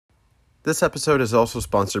This episode is also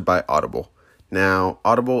sponsored by Audible. Now,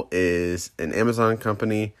 Audible is an Amazon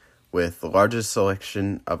company with the largest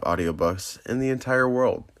selection of audiobooks in the entire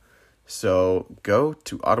world. So go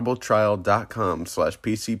to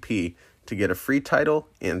audibletrial.com/PCP to get a free title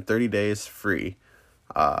and 30 days free.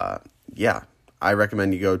 I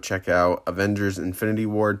recommend you go check out Avengers Infinity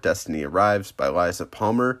War Destiny Arrives by Liza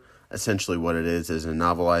Palmer. Essentially what it is a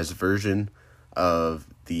novelized version of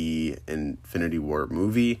the Infinity War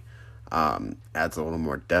movie. Adds a little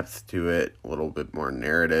more depth to it, a little bit more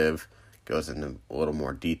narrative, goes into a little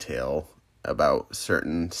more detail about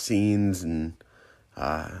certain scenes and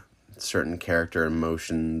certain character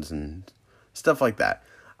emotions and stuff like that.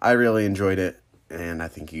 I really enjoyed it, and I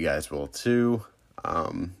think you guys will too.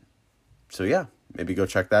 So yeah, maybe go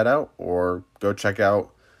check that out, or go check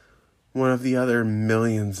out one of the other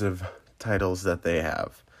millions of titles that they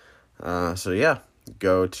have.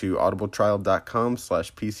 Go to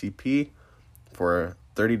audibletrial.com/PCP for a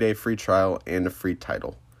 30-day free trial and a free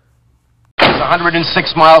title. It's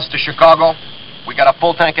 106 miles to Chicago. We got a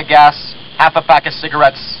full tank of gas, half a pack of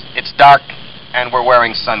cigarettes. It's dark, and we're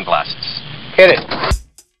wearing sunglasses. Hit it.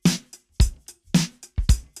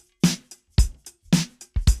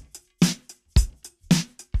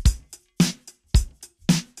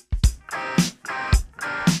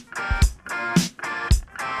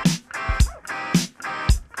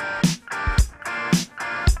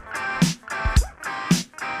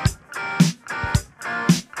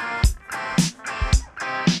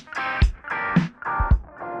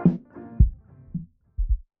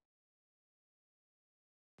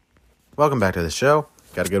 Welcome back to the show.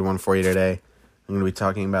 Got a good one for you today. I'm going to be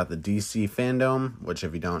talking about the DC Fandome, which,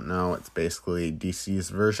 if you don't know, it's basically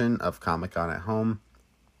DC's version of Comic-Con at Home.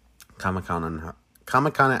 Comic-Con at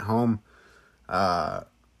Home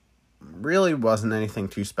really wasn't anything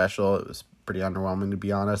too special. It was pretty underwhelming, to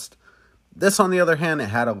be honest. This, on the other hand, it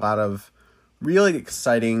had a lot of really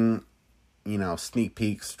exciting, sneak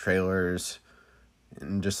peeks, trailers,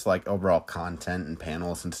 and just like overall content and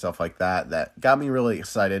panels and stuff like that got me really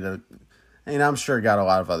excited. And I'm sure got a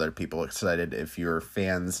lot of other people excited if you're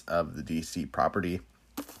fans of the DC property.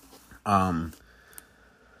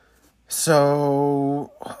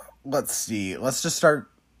 So let's see. Let's just start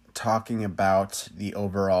talking about the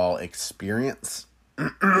overall experience.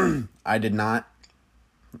 I did not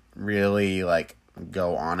really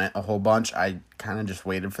go on it a whole bunch. I kind of just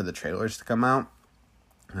waited for the trailers to come out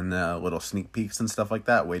and the little sneak peeks and stuff like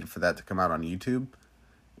that. Waited for that to come out on YouTube.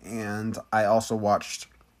 And I also watched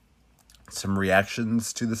some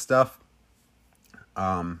reactions to the stuff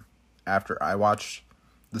after I watched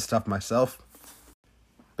the stuff myself.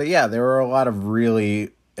 But yeah, there were a lot of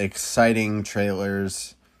really exciting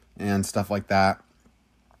trailers and stuff like that.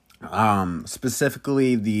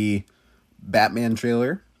 Specifically the Batman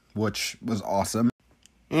trailer, which was awesome.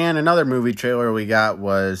 And another movie trailer we got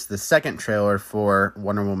was the second trailer for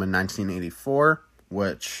Wonder Woman 1984,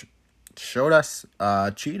 which showed us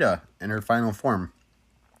Cheetah in her final form.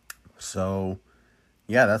 So,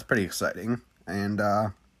 yeah, that's pretty exciting. And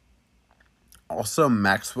also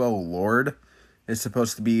Maxwell Lord is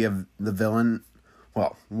supposed to be the villain,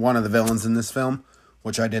 well, one of the villains in this film,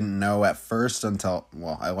 which I didn't know at first until,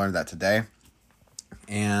 I learned that today.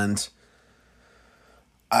 And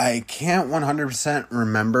I can't 100%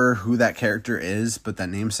 remember who that character is, but that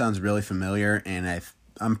name sounds really familiar, and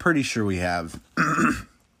I'm pretty sure we have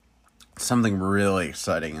something really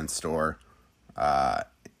exciting in store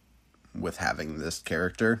with having this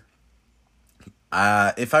character.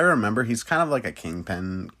 If I remember, he's kind of like a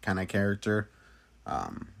Kingpin kind of character.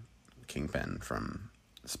 Kingpin from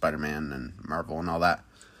Spider-Man and Marvel and all that.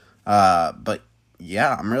 But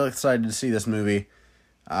yeah, I'm really excited to see this movie.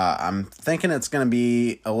 I'm thinking it's going to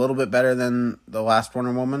be a little bit better than the last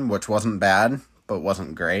Wonder Woman, which wasn't bad, but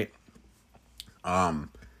wasn't great. And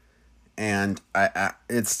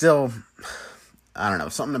it's still, I don't know,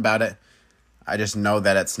 something about it. I just know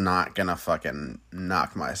that it's not going to fucking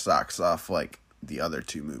knock my socks off like the other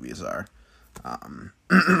two movies are. And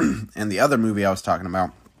the other movie I was talking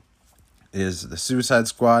about is the Suicide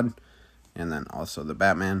Squad, and then also the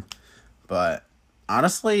Batman. But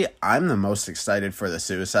honestly, I'm the most excited for the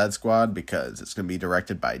Suicide Squad because it's going to be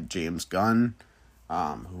directed by James Gunn,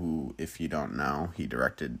 who, if you don't know, he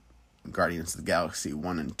directed Guardians of the Galaxy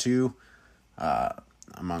 1 and 2,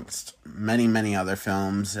 amongst many, many other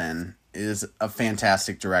films, and is a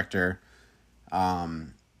fantastic director.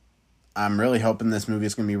 I'm really hoping this movie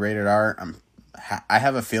is going to be rated R. I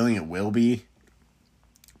have a feeling it will be,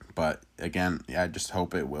 but again, I just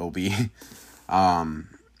hope it will be.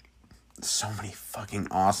 So many fucking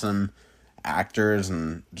awesome actors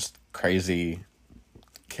and just crazy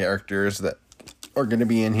characters that are going to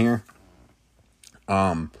be in here.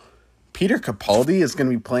 Peter Capaldi is going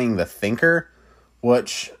to be playing the Thinker,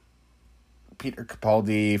 which Peter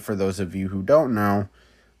Capaldi, for those of you who don't know,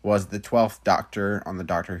 was the 12th Doctor on the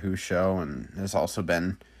Doctor Who show, and has also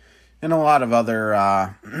been in a lot of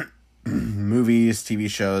other movies, TV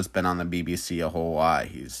shows, been on the BBC a whole lot.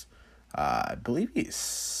 He's, I believe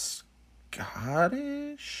he's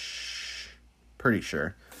Scottish? Pretty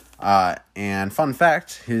sure. And fun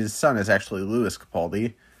fact, his son is actually Lewis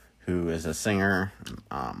Capaldi, who is a singer.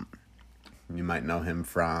 You might know him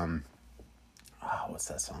from, what's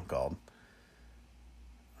that song called?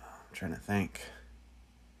 I'm trying to think.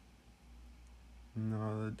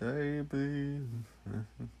 Another day, please.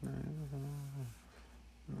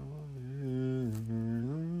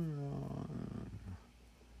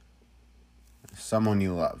 Someone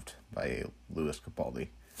You Loved by Lewis Capaldi.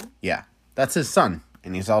 Yeah, that's his son,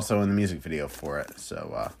 and he's also in the music video for it.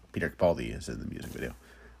 So Peter Capaldi is in the music video.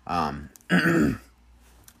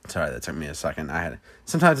 Sorry, that took me a second.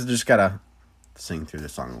 Sometimes I just gotta sing through the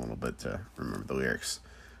song a little bit to remember the lyrics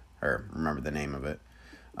or remember the name of it.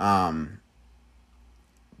 But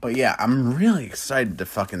yeah, I'm really excited to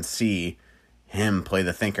fucking see him play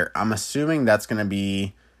the Thinker. I'm assuming that's going to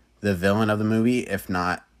be the villain of the movie, if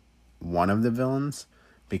not one of the villains,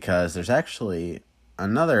 because there's actually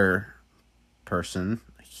another person,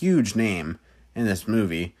 a huge name in this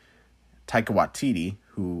movie, Taika Waititi,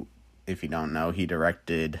 who, if you don't know, he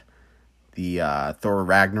directed the Thor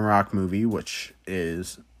Ragnarok movie, which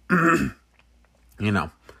is, a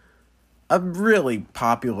really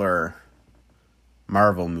popular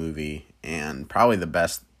Marvel movie, and probably the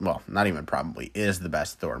best, well, not even probably, is the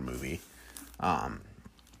best Thor movie.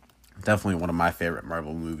 Definitely one of my favorite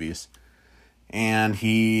Marvel movies. And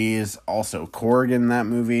he's also Korg in that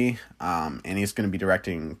movie. And he's going to be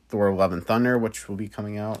directing Thor Love and Thunder, which will be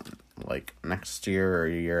coming out like next year or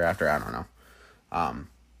a year after. I don't know.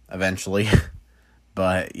 Eventually.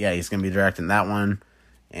 But yeah, he's going to be directing that one.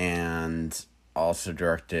 And also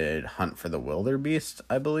directed Hunt for the Wildebeest,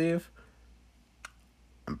 I believe.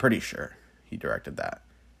 I'm pretty sure he directed that.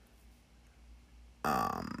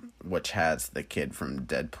 Which has the kid from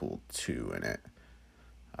Deadpool 2 in it.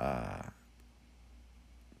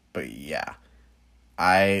 But yeah,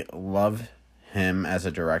 I love him as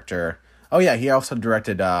a director. Oh yeah, he also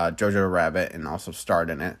directed Jojo Rabbit and also starred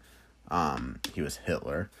in it. He was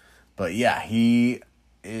Hitler. But yeah, he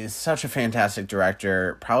is such a fantastic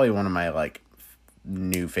director. Probably one of my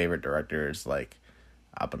new favorite directors,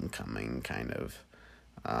 up and coming kind of.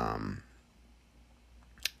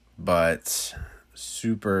 But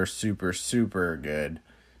super, super, super good.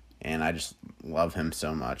 And I just love him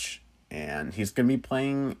so much. And he's going to be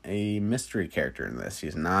playing a mystery character in this.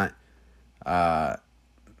 He's not, there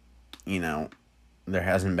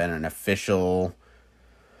hasn't been an official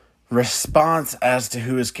response as to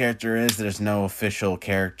who his character is. There's no official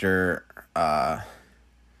character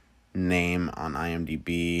name on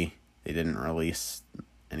IMDb. They didn't release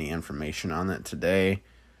any information on it today.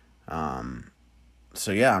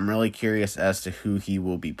 So yeah, I'm really curious as to who he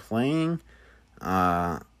will be playing.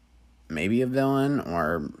 Maybe a villain,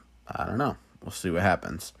 or I don't know. We'll see what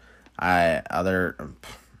happens. Either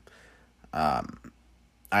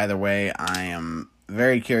way, I am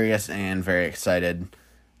very curious and very excited.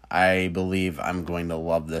 I believe I'm going to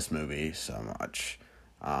love this movie so much.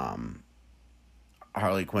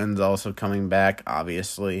 Harley Quinn's also coming back,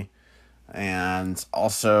 obviously. And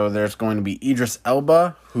also there's going to be Idris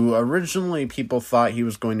Elba, who originally people thought he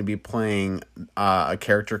was going to be playing a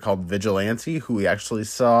character called Vigilante, who we actually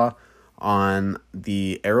saw on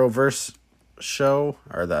the Arrowverse show,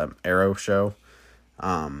 or the Arrow show,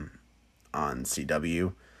 on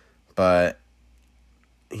CW. But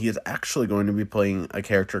he is actually going to be playing a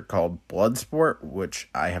character called Bloodsport, which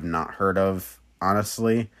I have not heard of,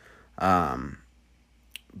 honestly.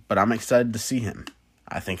 But I'm excited to see him.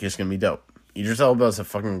 I think he's going to be dope. Idris Elba is a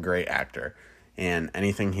fucking great actor. And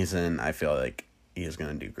anything he's in, I feel like he's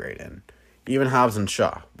going to do great in. Even Hobbs and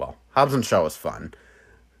Shaw. Well, Hobbs and Shaw was fun.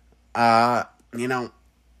 My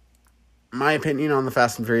opinion on the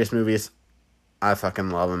Fast and Furious movies, I fucking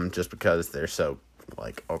love them just because they're so,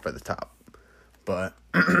 over the top. But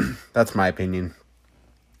that's my opinion.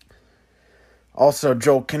 Also,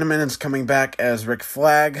 Joel Kinnaman is coming back as Rick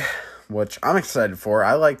Flag, which I'm excited for.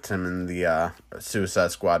 I liked him in the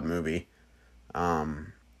Suicide Squad movie.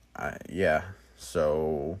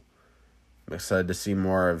 So I'm excited to see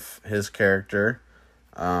more of his character.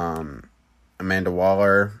 Amanda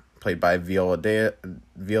Waller, played by Viola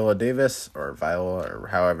Davis, or Viola, or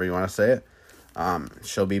however you want to say it.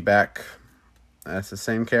 She'll be back as the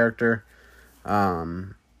same character.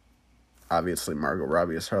 obviously Margot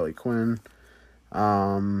Robbie as Harley Quinn.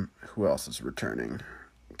 Who else is returning?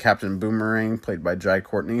 Captain Boomerang, played by Jai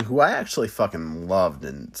Courtney, who I actually fucking loved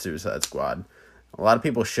in Suicide Squad. A lot of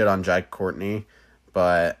people shit on Jai Courtney,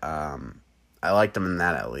 but I liked him in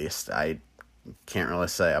that at least. I can't really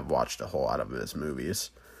say I've watched a whole lot of his movies.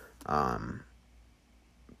 But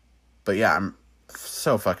yeah, I'm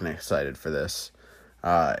so fucking excited for this.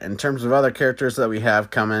 In terms of other characters that we have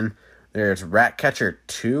coming, there's Ratcatcher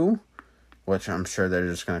 2, which I'm sure they're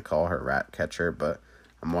just going to call her Ratcatcher, but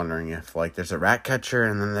I'm wondering if, like, there's a Ratcatcher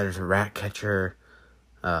and then there's a Ratcatcher,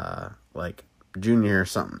 like, Junior or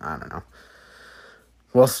something. I don't know.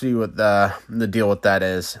 We'll see what the deal with that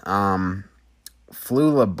is.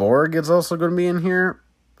 Flula Borg is also going to be in here,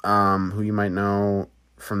 who you might know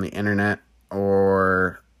from the internet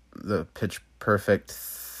or the Pitch Perfect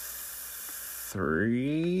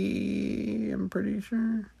 3, I'm pretty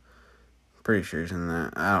sure. Pretty sure he's in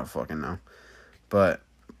that. I don't fucking know. But,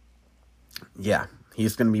 yeah,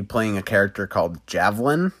 he's going to be playing a character called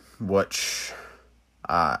Javelin, which,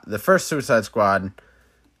 the first Suicide Squad,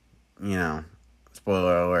 you know,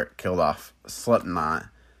 spoiler alert, killed off Slipknot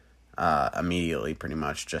immediately, pretty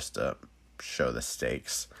much, just to show the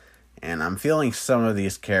stakes. And I'm feeling some of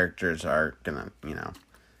these characters are gonna, you know,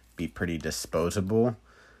 be pretty disposable.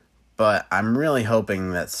 But I'm really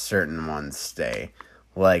hoping that certain ones stay.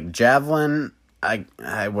 Like, Javelin,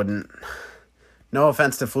 I wouldn't... No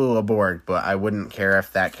offense to Flula Borg, but I wouldn't care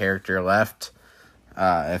if that character left,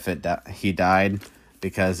 if he died.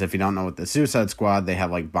 Because if you don't know what the Suicide Squad, they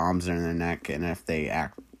have, like, bombs in their neck, and if they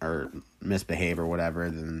act or misbehave or whatever,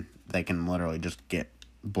 then they can literally just get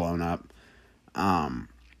blown up.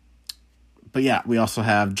 But yeah, we also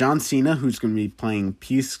have John Cena, who's going to be playing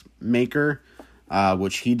Peacemaker,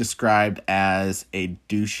 which he described as a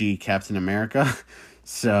douchey Captain America.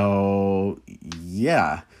 So,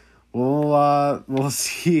 yeah, we'll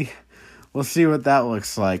see what that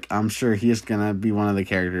looks like. I'm sure he's going to be one of the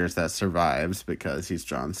characters that survives because he's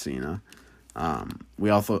John Cena. We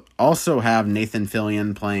also have Nathan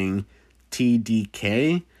Fillion playing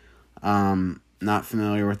TDK. Not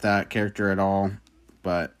familiar with that character at all,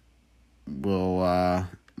 but we'll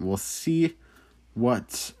see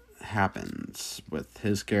what happens with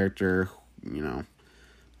his character, you know,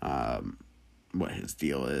 what his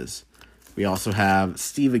deal is. We also have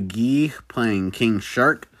Steve Agee playing King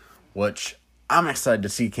Shark, which I'm excited to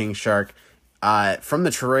see King Shark. From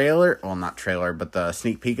the trailer, well, not trailer, but the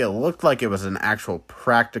sneak peek, it looked like it was an actual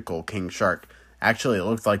practical King Shark. Actually, it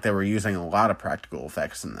looked like they were using a lot of practical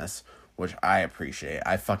effects in this, which I appreciate.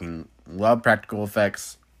 I fucking love practical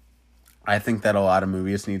effects. I think that a lot of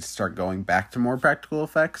movies need to start going back to more practical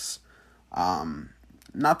effects.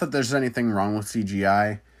 Not that there's anything wrong with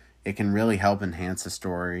CGI. It can really help enhance the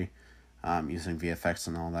story, using VFX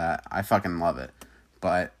and all that. I fucking love it.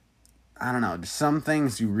 But, I don't know, some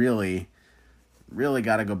things you really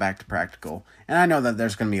got to go back to practical. And I know that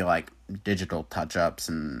there's going to be, like, digital touch-ups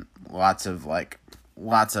and lots of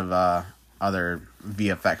other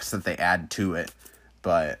VFX that they add to it.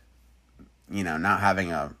 But, you know, not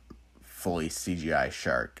having a fully CGI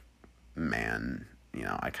shark, man, you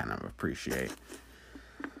know, I kind of appreciate.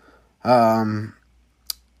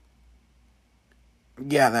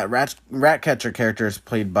 Yeah, that Ratcatcher character is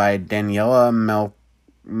played by Daniela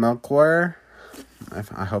Melchior.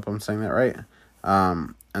 I hope I'm saying that right.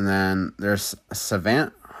 And then there's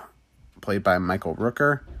Savant, played by Michael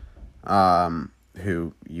Rooker,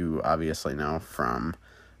 who you obviously know from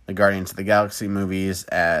the Guardians of the Galaxy movies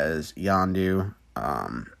as Yondu.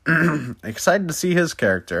 Excited to see his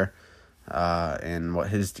character, and what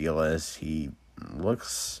his deal is. He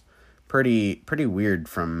looks pretty weird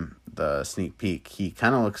from the sneak peek. He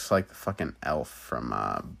kind of looks like the fucking elf from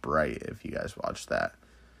Bright, if you guys watched that.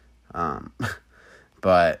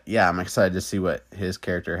 But yeah, I'm excited to see what his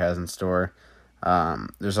character has in store.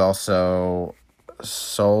 There's also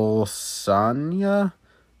Sol Sonia,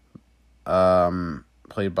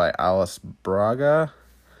 played by Alice Braga.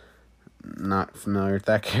 Not familiar with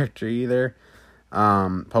that character either.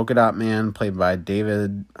 Polka Dot Man, played by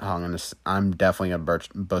David. I'm definitely gonna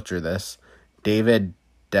butcher this. David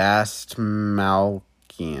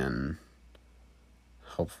Dastmalchian.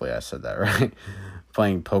 Hopefully I said that right.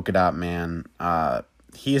 Playing Polka Dot Man.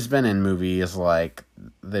 He's been in movies like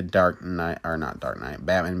The Dark Knight, or not Dark Knight,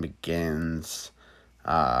 Batman Begins,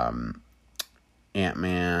 Ant-Man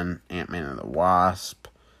and the Wasp,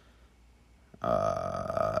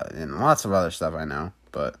 and lots of other stuff I know.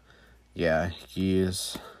 But yeah,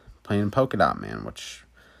 he's playing Polka Dot Man, which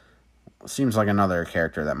seems like another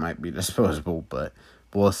character that might be disposable, but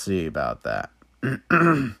we'll see about that.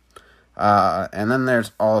 And then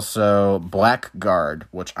there's also Blackguard,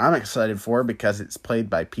 which I'm excited for because it's played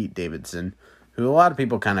by Pete Davidson, who a lot of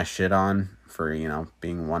people kind of shit on for,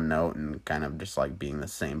 being one note and kind of just like being the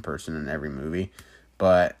same person in every movie.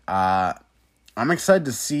 But I'm excited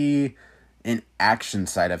to see an action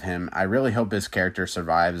side of him. I really hope his character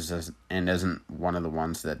survives and isn't one of the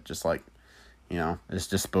ones that just like, is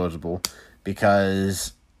disposable,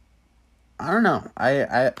 because I don't know.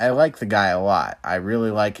 I like the guy a lot. I really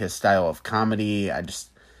like his style of comedy. I just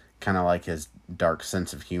kind of like his dark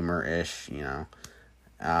sense of humor-ish,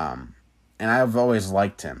 And I've always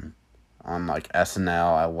liked him on, like,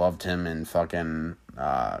 SNL. I loved him in fucking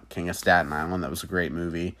King of Staten Island. That was a great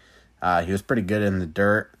movie. He was pretty good in The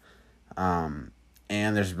Dirt. And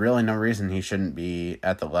there's really no reason he shouldn't be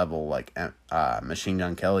at the level like Machine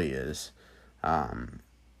Gun Kelly is.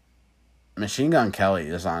 Machine Gun Kelly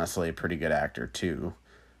is honestly a pretty good actor, too.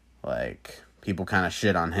 Like, people kind of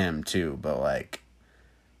shit on him, too, but, like,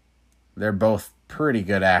 they're both pretty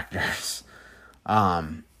good actors.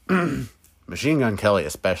 Machine Gun Kelly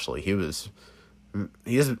especially, he's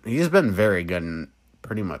been very good in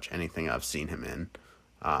pretty much anything I've seen him in,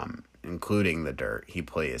 including The Dirt. He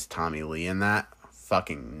plays Tommy Lee in that.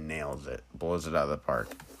 Fucking nails it. Blows it out of the park.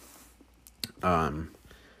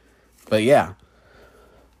 But yeah.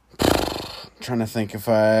 Trying to think if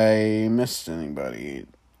I missed anybody.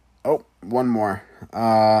 Oh, one more.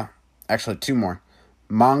 Actually, two more.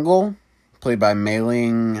 Mongol, played by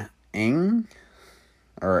Mei-Ling Ng,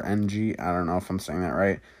 or NG. I don't know if I'm saying that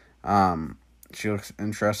right. She looks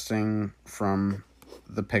interesting from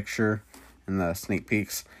the picture and the sneak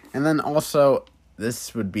peeks. And then also,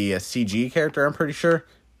 this would be a CG character, I'm pretty sure.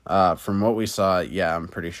 From what we saw, yeah, I'm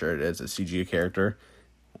pretty sure it is a CG character.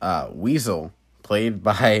 Weasel, played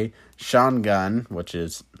by Sean Gunn, which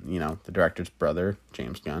is, the director's brother,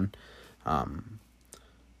 James Gunn.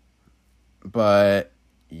 But,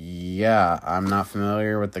 yeah, I'm not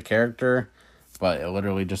familiar with the character, but it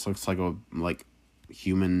literally just looks like a,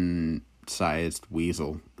 human-sized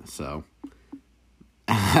weasel. So,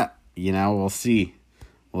 we'll see.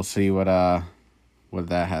 We'll see what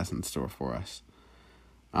that has in store for us.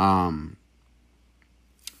 Let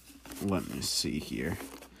me see here.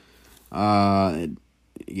 The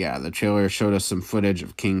trailer showed us some footage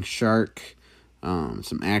of King Shark,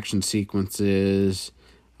 some action sequences,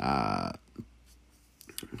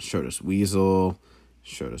 showed us Weasel,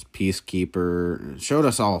 showed us Peacekeeper, showed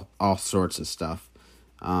us all sorts of stuff.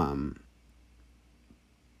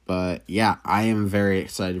 But yeah, I am very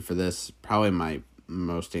excited for this. Probably my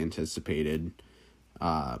most anticipated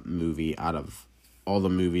movie out of all the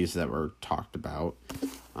movies that were talked about.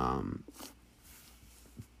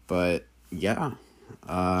 But yeah,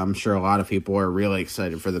 I'm sure a lot of people are really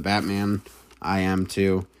excited for the Batman. I am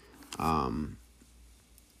too. And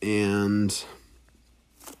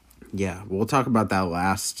yeah, we'll talk about that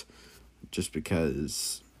last, just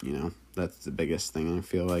because, that's the biggest thing I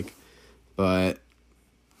feel like. But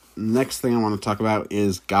next thing I want to talk about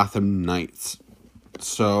is Gotham Knights.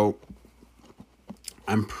 So,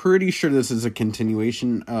 I'm pretty sure this is a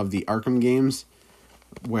continuation of the Arkham games,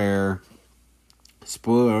 where,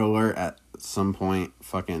 spoiler alert, at some point,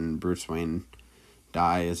 fucking Bruce Wayne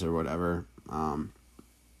dies or whatever.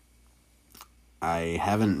 I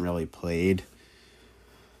haven't really played.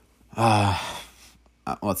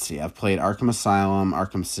 Let's see. I've played Arkham Asylum,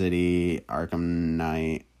 Arkham City, Arkham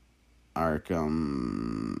Knight,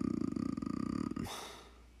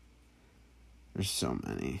 There's so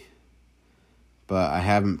many. But I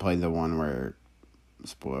haven't played the one where,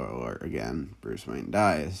 spoiler alert again, Bruce Wayne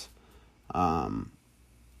dies. Or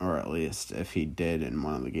at least, if he did in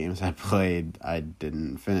one of the games I played, I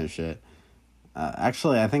didn't finish it.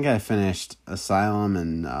 Actually, I think I finished Asylum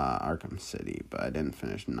and Arkham City, but I didn't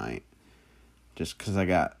finish Night. Just because I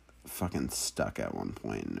got fucking stuck at one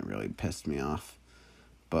point, and it really pissed me off.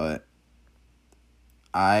 But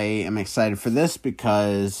I am excited for this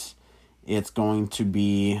because it's going to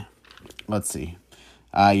be, let's see,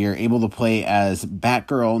 you're able to play as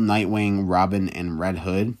Batgirl, Nightwing, Robin, and Red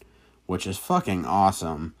Hood, which is fucking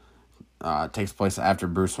awesome. It takes place after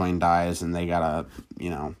Bruce Wayne dies, and they gotta,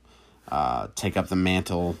 take up the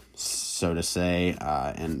mantle, so to say,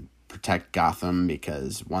 and protect Gotham,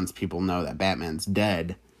 because once people know that Batman's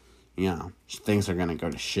dead, things are gonna go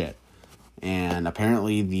to shit. And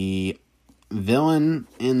apparently the villain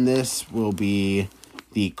in this will be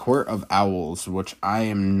the Court of Owls, which I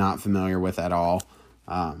am not familiar with at all.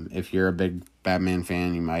 If you're a big Batman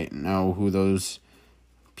fan, you might know who those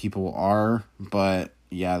people are, but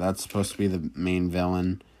yeah, that's supposed to be the main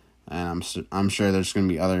villain, and I'm sure there's going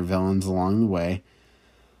to be other villains along the way.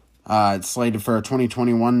 It's slated for a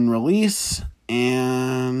 2021 release,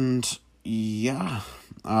 and yeah,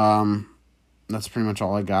 that's pretty much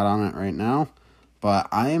all I got on it right now. But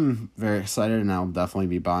I am very excited, and I'll definitely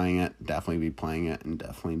be buying it, definitely be playing it, and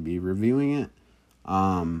definitely be reviewing it.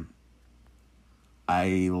 I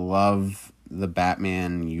love the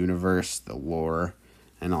Batman universe, the lore,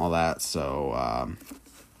 and all that, so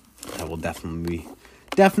I will definitely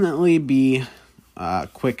be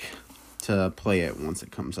quick to play it once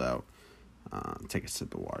it comes out. Take a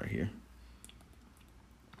sip of water here.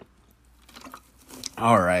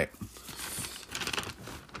 All right.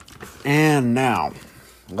 And now,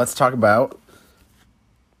 let's talk about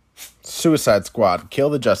Suicide Squad, Kill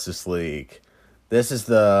the Justice League. This is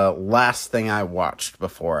the last thing I watched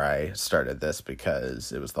before I started this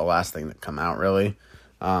because it was the last thing that come out, really.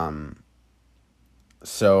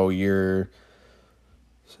 So you're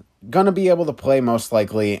gonna be able to play most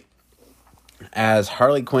likely as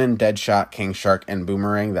Harley Quinn, Deadshot, King Shark, and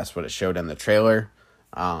Boomerang. That's what it showed in the trailer.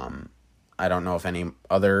 I don't know if any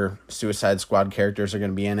other Suicide Squad characters are going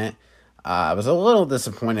to be in it. I was a little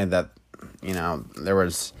disappointed that, there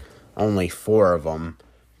was only 4 of them,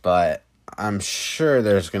 but I'm sure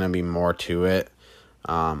there's going to be more to it,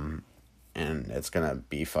 and it's going to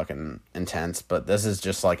be fucking intense, but this is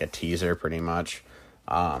just like a teaser, pretty much.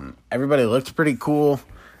 Everybody looked pretty cool.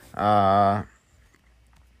 Yeah,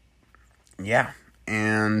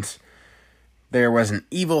 and there was an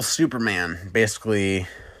evil Superman. Basically,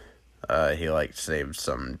 he, saved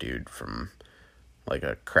some dude from,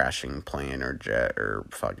 a crashing plane or jet or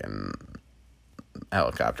fucking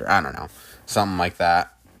helicopter. I don't know. Something like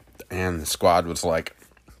that. And the squad was like,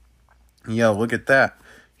 yo, look at that.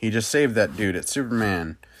 He just saved that dude. It's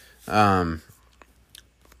Superman. And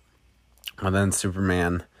then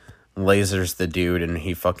Superman lasers the dude and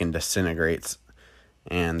he fucking disintegrates.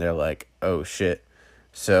 And they're like, oh shit.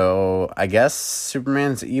 So I guess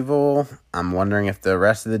Superman's evil. I'm wondering if the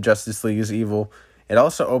rest of the Justice League is evil. It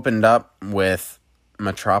also opened up with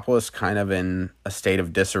Metropolis kind of in a state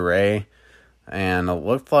of disarray. And it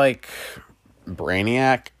looked like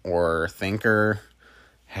Brainiac or Thinker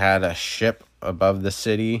had a ship above the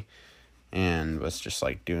city and was just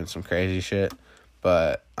doing some crazy shit.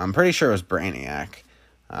 But I'm pretty sure it was Brainiac.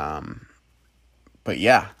 But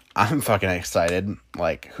yeah, I'm fucking excited.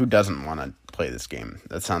 Who doesn't want to play this game?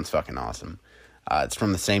 That sounds fucking awesome. It's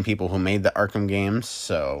from the same people who made the Arkham games,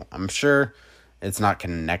 so I'm sure it's not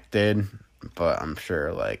connected, but I'm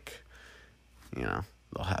sure, they'll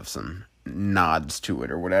have some nods to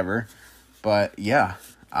it or whatever. But yeah,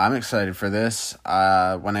 I'm excited for this.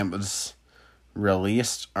 When it was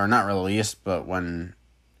released, or not released, but when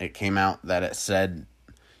it came out that it said,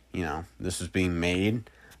 this was being made,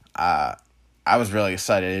 I was really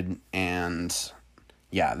excited, and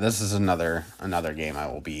yeah, this is another game I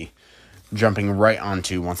will be jumping right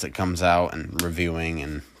onto once it comes out and reviewing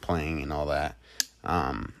and playing and all that.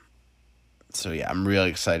 So yeah, I'm really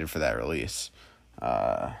excited for that release.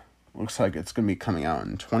 Looks like it's going to be coming out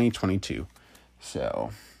in 2022,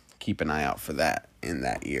 so keep an eye out for that in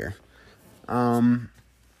that year. All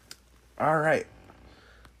right.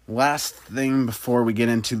 Last thing before we get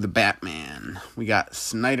into the Batman, we got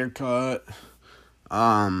Snyder Cut.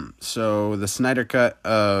 So the Snyder Cut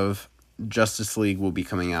of Justice League will be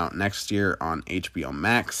coming out next year on HBO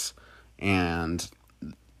Max, and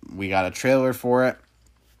we got a trailer for it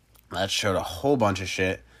that showed a whole bunch of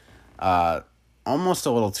shit. Almost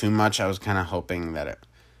a little too much. I was kind of hoping that it,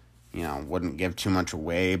 wouldn't give too much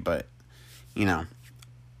away, but,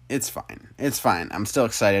 it's fine. It's fine. I'm still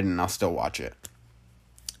excited, and I'll still watch it.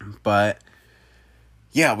 But,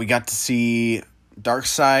 yeah, we got to see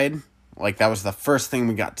Darkseid. That was the first thing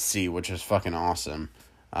we got to see, which was fucking awesome.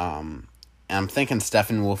 And I'm thinking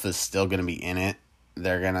Steppenwolf is still going to be in it.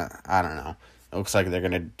 They're going to, I don't know. It looks like they're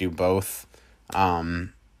going to do both.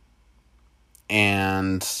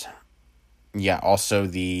 And, yeah, also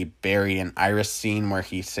the Barry and Iris scene where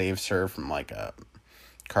he saves her from, a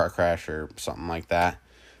car crash or something like that.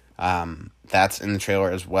 That's in the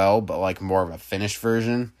trailer as well, but, more of a finished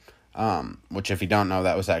version. Which, if you don't know,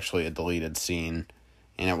 that was actually a deleted scene.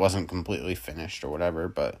 And it wasn't completely finished or whatever,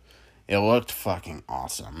 but it looked fucking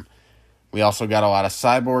awesome. We also got a lot of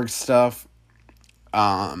Cyborg stuff.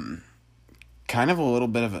 Kind of a little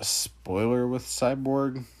bit of a spoiler with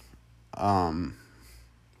Cyborg.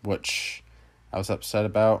 Which I was upset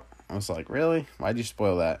about. I was like, really? Why'd you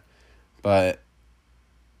spoil that? But,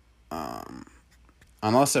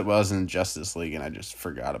 unless it was in Justice League and I just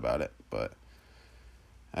forgot about it. But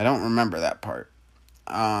I don't remember that part.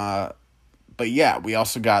 But yeah, we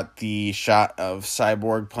also got the shot of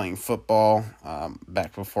Cyborg playing football,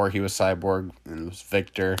 back before he was Cyborg, and it was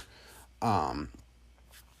Victor. That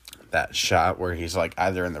shot where he's like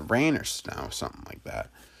either in the rain or snow, something like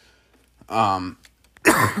that.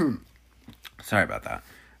 Sorry about that.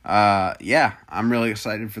 Yeah, I'm really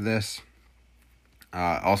excited for this.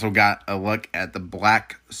 Also got a look at the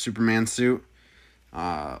black Superman suit.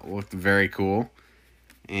 Looked very cool.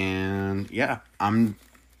 And yeah, I'm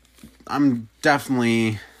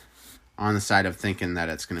definitely on the side of thinking that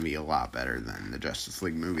it's going to be a lot better than the Justice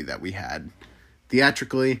League movie that we had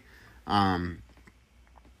theatrically.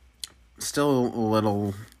 Still a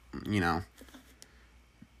little,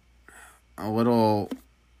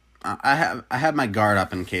 I have my guard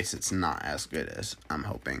up in case it's not as good as I'm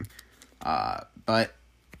hoping. But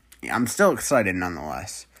yeah, I'm still excited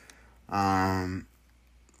nonetheless. Yeah,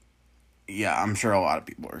 I'm sure a lot of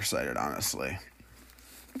people are excited, honestly.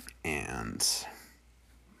 And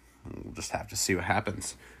we'll just have to see what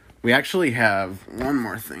happens. We actually have one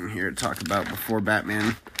more thing here to talk about before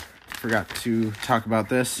Batman. Forgot to talk about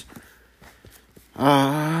this. Where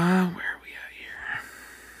are we at here?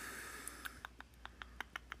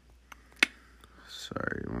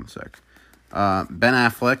 Sorry, one sec. Ben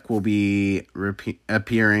Affleck will be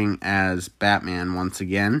appearing as Batman once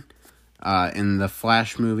again. In the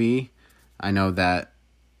Flash movie, I know that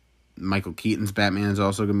Michael Keaton's Batman is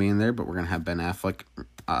also going to be in there, but we're going to have Ben Affleck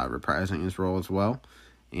reprising his role as well.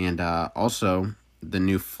 And also, the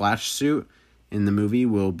new Flash suit in the movie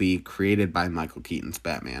will be created by Michael Keaton's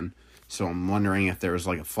Batman. So I'm wondering if there was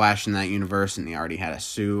like a Flash in that universe and he already had a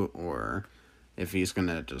suit, or if he's going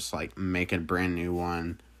to just like make a brand new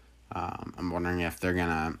one. I'm wondering if they're going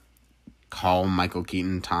to call Michael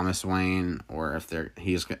Keaton Thomas Wayne, or if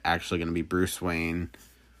he's actually going to be Bruce Wayne.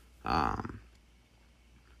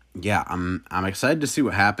 Yeah, I'm excited to see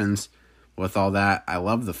what happens with all that. I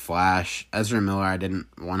love the Flash. Ezra Miller, I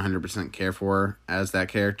didn't 100% care for as that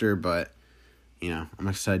character, but I'm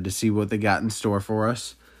excited to see what they got in store for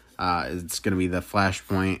us. It's going to be the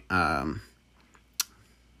Flashpoint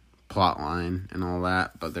plot line and all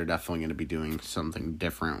that, but they're definitely going to be doing something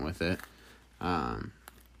different with it.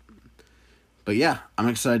 But yeah, I'm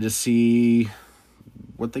excited to see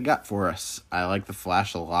what they got for us. I like the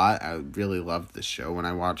Flash a lot. I really loved the show when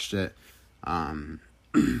I watched it. So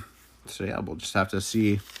yeah, we'll just have to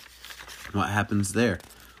see what happens there.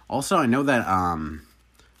 Also, I know that,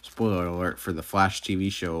 spoiler alert for the Flash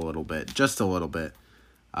TV show just a little bit.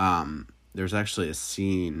 There's actually a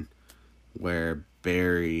scene where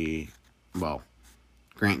Grant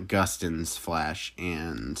Gustin's Flash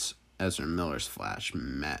and Ezra Miller's Flash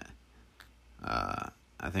met. I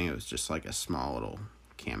think it was just like a small little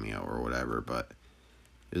cameo or whatever, but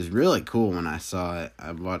it was really cool when I saw it.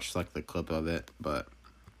 I watched like the clip of it, but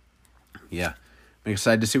yeah, I'm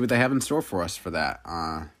excited to see what they have in store for us for that.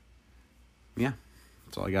 Yeah,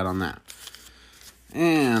 that's all I got on that.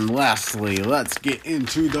 And lastly, let's get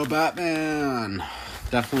into the Batman.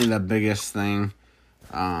 Definitely the biggest thing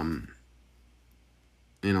in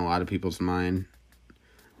a lot of people's mind.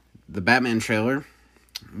 The Batman trailer.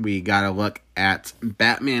 We got a look at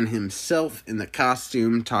Batman himself in the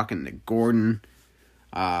costume, talking to Gordon,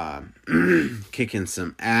 kicking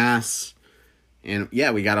some ass. And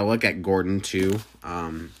yeah, we got a look at Gordon too,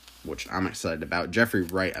 which I'm excited about. Jeffrey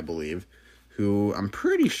Wright, I believe, who I'm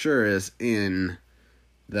pretty sure is in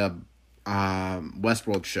the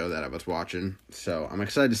Westworld show that I was watching. So I'm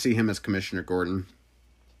excited to see him as Commissioner Gordon.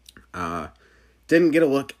 Didn't get a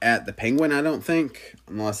look at the Penguin, I don't think,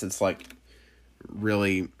 unless it's like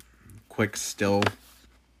really quick still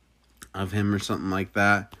of him or something like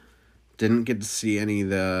that. Didn't get to see any of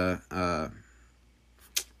the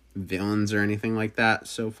villains or anything like that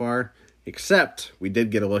so far, except we did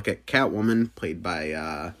get a look at Catwoman, played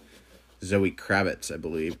by Zoe Kravitz, I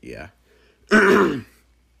believe. Yeah. And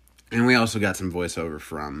we also got some voiceover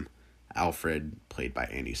from Alfred, played by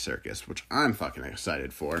Andy Serkis, which I'm fucking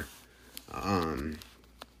excited for. Also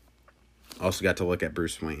got to look at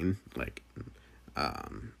Bruce Wayne, like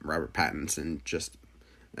Robert Pattinson, just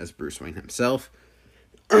as Bruce Wayne himself.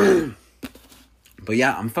 But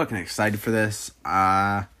yeah, I'm fucking excited for this.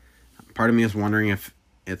 Part of me is wondering if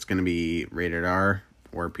it's going to be rated R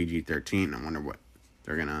or PG-13. I wonder what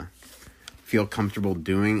they're going to feel comfortable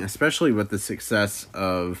doing, especially with the success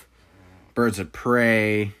of Birds of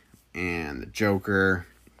Prey and the Joker.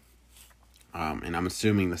 And I'm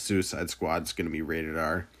assuming the Suicide Squad is going to be rated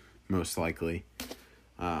R, most likely.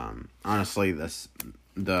 Honestly,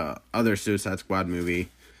 the other Suicide Squad movie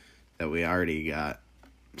that we already got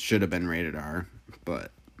should have been rated R,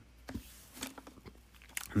 but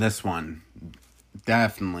this one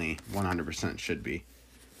definitely 100% should be.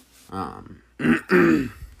 But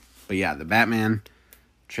yeah, the Batman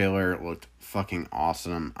trailer looked fucking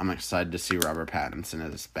awesome. I'm excited to see Robert Pattinson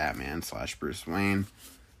as Batman / Bruce Wayne.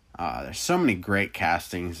 There's so many great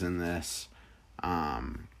castings in this.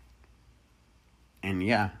 And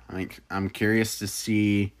yeah, I'm curious to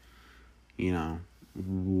see,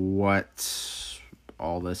 what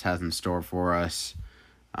all this has in store for us.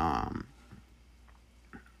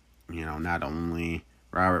 Not only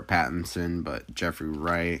Robert Pattinson, but Jeffrey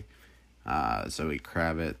Wright, Zoe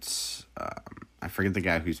Kravitz. I forget the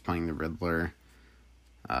guy who's playing the Riddler,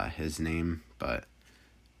 his name, but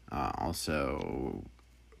also,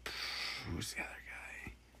 who's the other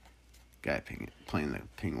guy playing the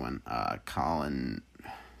Penguin? No.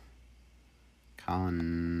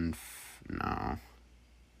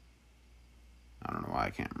 I don't know why I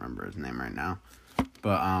can't remember his name right now.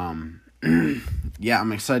 But, yeah,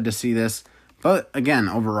 I'm excited to see this. But, again,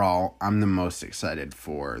 overall, I'm the most excited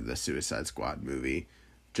for the Suicide Squad movie.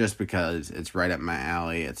 Just because it's right up my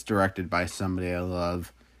alley. It's directed by somebody I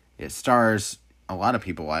love. It stars a lot of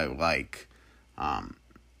people I like.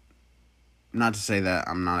 Not to say that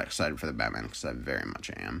I'm not excited for the Batman, because I very much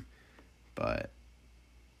am. But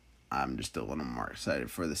I'm just a little more excited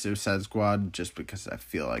for the Suicide Squad, just because I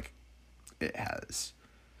feel like it has...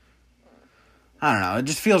 I don't know, it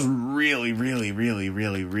just feels really, really, really,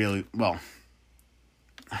 really, really... Well,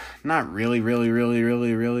 not really, really, really,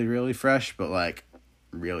 really, really, really fresh, but like...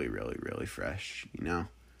 really, really, really fresh,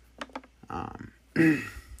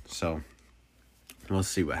 So, we'll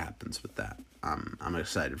see what happens with that. I'm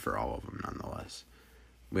excited for all of them, nonetheless.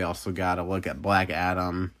 We also got a look at Black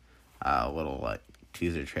Adam, a little,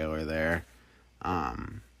 teaser trailer there,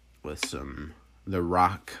 with some The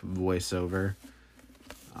Rock voiceover,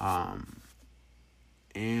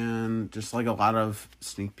 and just, a lot of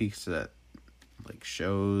sneak peeks at,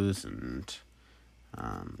 shows and...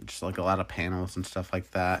 just a lot of panels and stuff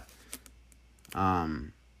like that.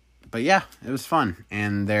 But yeah, it was fun.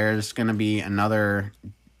 And there's going to be another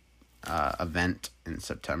event in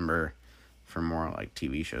September for more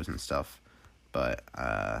TV shows and stuff. But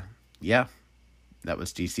yeah, that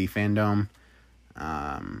was DC Fandome.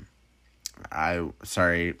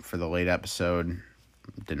 Sorry for the late episode.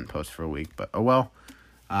 Didn't post for a week, but oh well.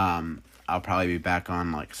 I'll probably be back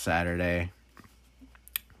on Saturday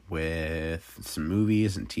with some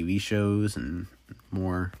movies and TV shows and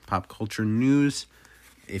more pop culture news.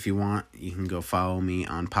 If you want, you can go follow me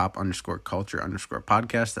on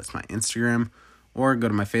pop_culture_podcast. That's my Instagram. Or go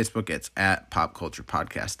to my Facebook. It's at Pop Culture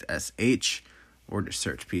Podcast SH. Or just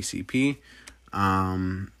search PCP.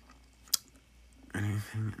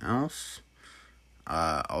 Anything else?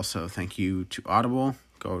 Also, thank you to Audible.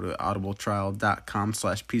 Go to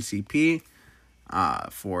audibletrial.com/PCP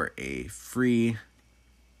for a free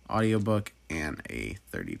audiobook and a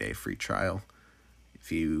 30-day free trial.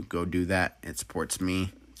 If you go do that, it supports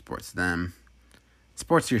me, it supports them, it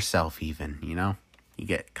supports yourself even, you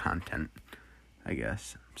get content, I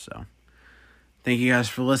guess. So thank you guys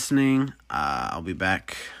for listening. I'll be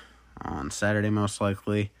back on Saturday most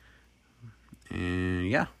likely, and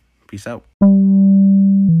yeah, peace out.